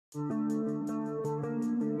While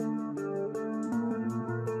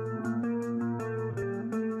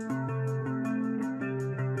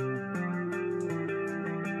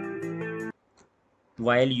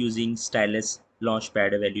using Stellaris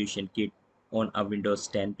LaunchPad Evaluation Kit on a Windows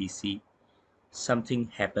 10 PC,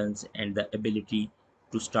 something happens and the ability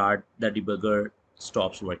to start the debugger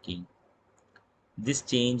stops working. This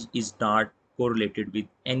change is not correlated with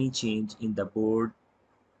any change in the board,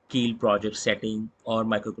 Keil project setting, or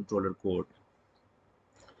microcontroller code.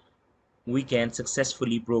 We can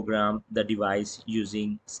successfully program the device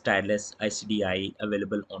using Stylus ICDI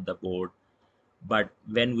available on the board, but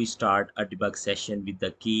when we start a debug session with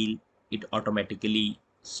the Keil, it automatically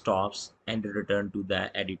stops and returns to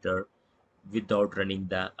the editor without running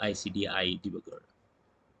the ICDI debugger.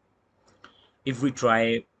 If we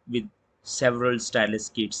try with several Stylus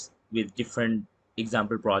kits with different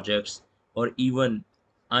example projects, or even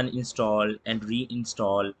uninstall and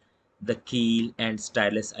reinstall the Keil and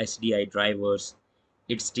Stylus ICDI drivers,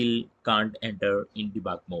 it still can't enter in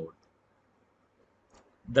debug mode.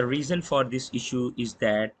 The reason for this issue is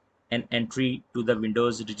that an entry to the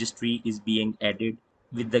Windows registry is being added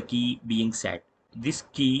with the key being set. This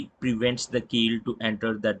key prevents the Keil to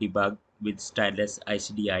enter the debug with Stylus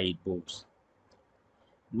ICDI boards.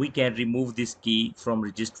 We can remove this key from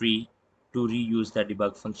registry to reuse the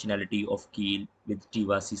debug functionality of Keil with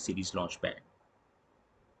TIVA C Series LaunchPad.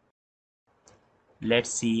 Let's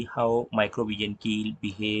see how Microvision Keil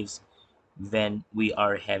behaves when we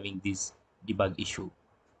are having this debug issue.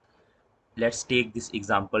 Let's take this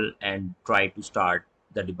example and try to start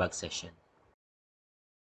the debug session.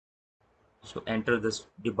 So enter this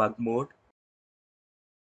debug mode.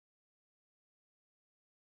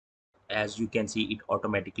 As you can see, it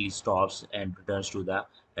automatically stops and returns to the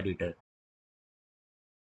editor.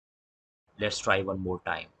 Let's try one more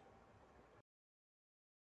time.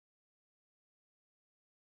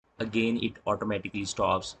 Again, it automatically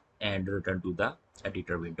stops and returns to the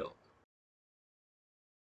editor window.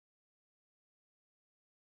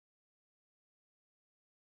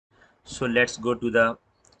 So let's go to the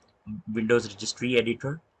Windows Registry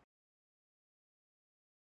editor.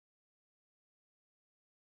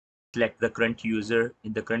 Select the current user.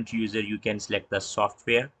 In the current user, you can select the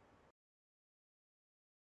software.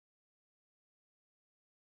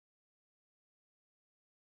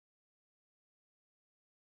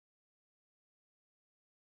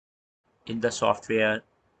 In the software,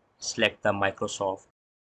 select the Microsoft.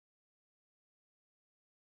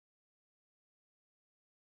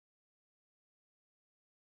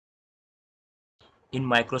 In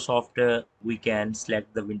Microsoft, we can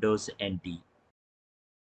select the Windows NT.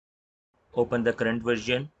 Open the current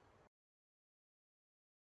version.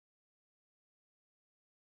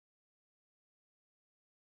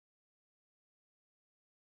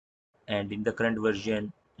 And in the current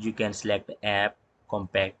version, you can select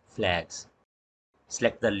AppCompatFlags.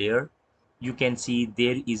 Select the layer. You can see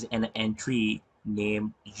there is an entry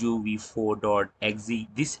named uv4.exe.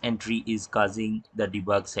 This entry is causing the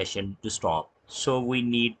debug session to stop. So we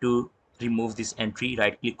need to remove this entry.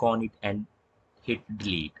 Right click on it and hit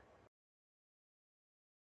delete.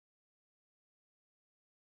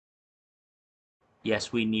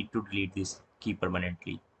 Yes, we need to delete this key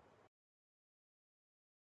permanently.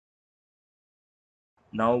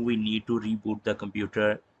 Now we need to reboot the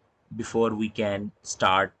computer before we can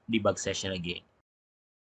start debug session again.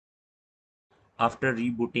 After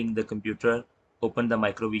rebooting the computer, open the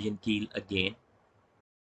Microvision Keil again.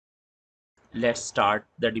 Let's start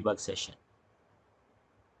the debug session.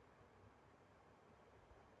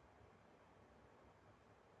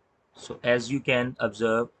 So as you can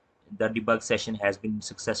observe, the debug session has been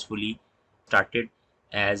successfully started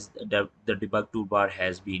as the debug toolbar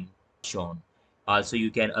has been shown. Also, you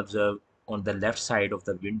can observe on the left side of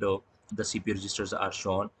the window, the CPU registers are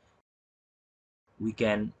shown. We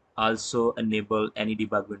can also enable any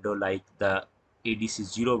debug window like the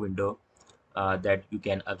ADC0 window that you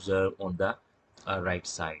can observe on the right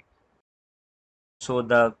side. So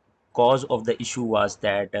the cause of the issue was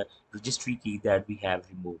that registry key that we have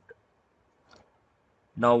removed.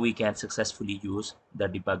 Now we can successfully use the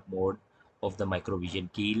debug mode of the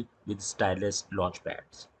Microvision Keil with Stylus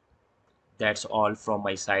LaunchPads. That's all from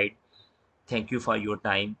my side. Thank you for your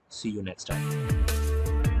time. See you next time.